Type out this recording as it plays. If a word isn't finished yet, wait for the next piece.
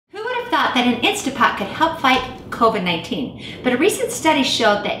thought that an Instapot could help fight COVID-19, but a recent study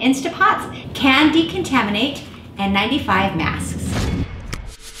showed that Instapots can decontaminate N95 masks.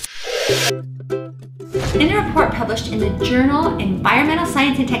 In a report published in the journal Environmental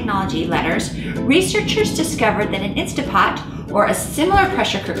Science and Technology Letters, researchers discovered that an Instapot, or a similar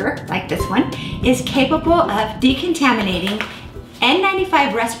pressure cooker like this one, is capable of decontaminating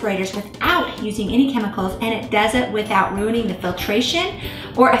N95 respirators without using any chemicals, and it does it without ruining the filtration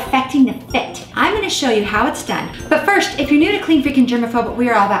or affecting the fit. I'm going to show you how it's done. But first, if you're new to Clean Freak and Germaphobe, we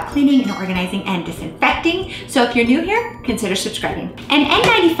are all about cleaning and organizing and disinfecting. So if you're new here, consider subscribing. An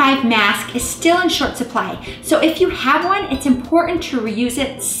N95 mask is still in short supply. So if you have one, it's important to reuse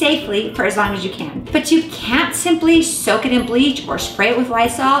it safely for as long as you can. But you can't simply soak it in bleach or spray it with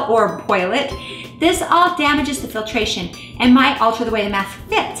Lysol or boil it. This all damages the filtration and might alter the way the mask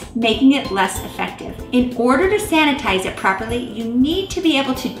fits, making it less effective. In order to sanitize it properly, you need to be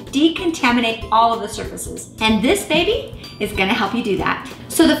able to decontaminate all of the surfaces. And this baby is gonna help you do that.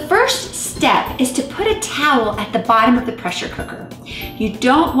 So the first step is to put a towel at the bottom of the pressure cooker. You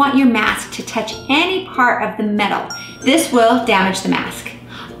don't want your mask to touch any part of the metal. This will damage the mask.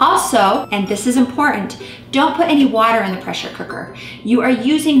 Also, and this is important, don't put any water in the pressure cooker. You are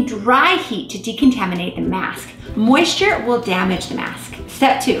using dry heat to decontaminate the mask. Moisture will damage the mask.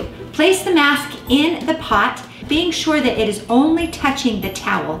 Step 2, place the mask in the pot, being sure that it is only touching the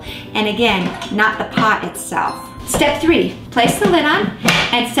towel, and again, not the pot itself. Step 3, place the lid on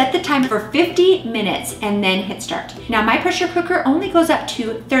and set the timer for 50 minutes and then hit start. Now my pressure cooker only goes up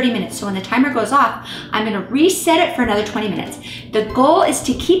to 30 minutes, so when the timer goes off, I'm gonna reset it for another 20 minutes. The goal is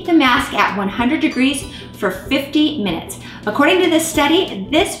to keep the mask at 100 degrees for 50 minutes. According to this study,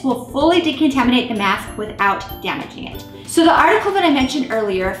 this will fully decontaminate the mask without damaging it. So the article that I mentioned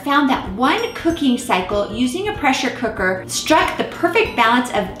earlier found that one cooking cycle using a pressure cooker struck the perfect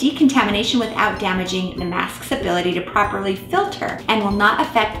balance of decontamination without damaging the mask's ability to properly filter and will not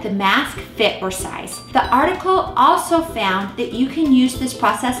affect the mask fit or size. The article also found that you can use this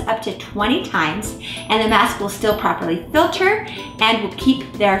process up to 20 times and the mask will still properly filter and will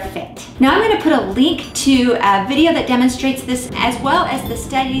keep their fit. Now I'm going to put a link to a video that demonstrates this as well as the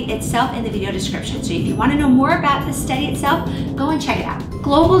study itself in the video description. So if you want to know more about the study itself, go and check it out.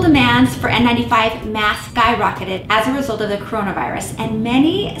 Global demands for N95 masks skyrocketed as a result of the coronavirus, and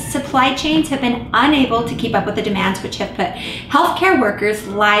many supply chains have been unable to keep up with the demands, which have put healthcare workers'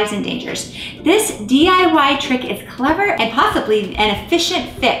 lives in danger. This DIY trick is clever and possibly an efficient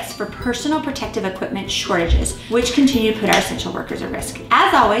fix for personal protective equipment shortages, which continue to put our essential workers at risk.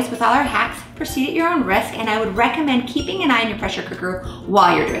 As always, with all our hacks, proceed at your own risk, and I would recommend keeping an eye on your pressure cooker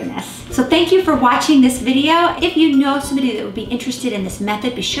while you're doing this. So thank you for watching this video. If you know somebody that would be interested in this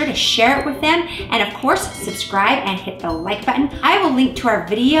method, be sure to share it with them, and of course, subscribe and hit the like button. I will link to our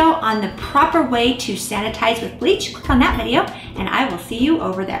video on the proper way to sanitize with bleach. Click on that video, and I will see you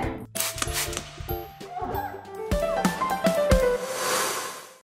over there.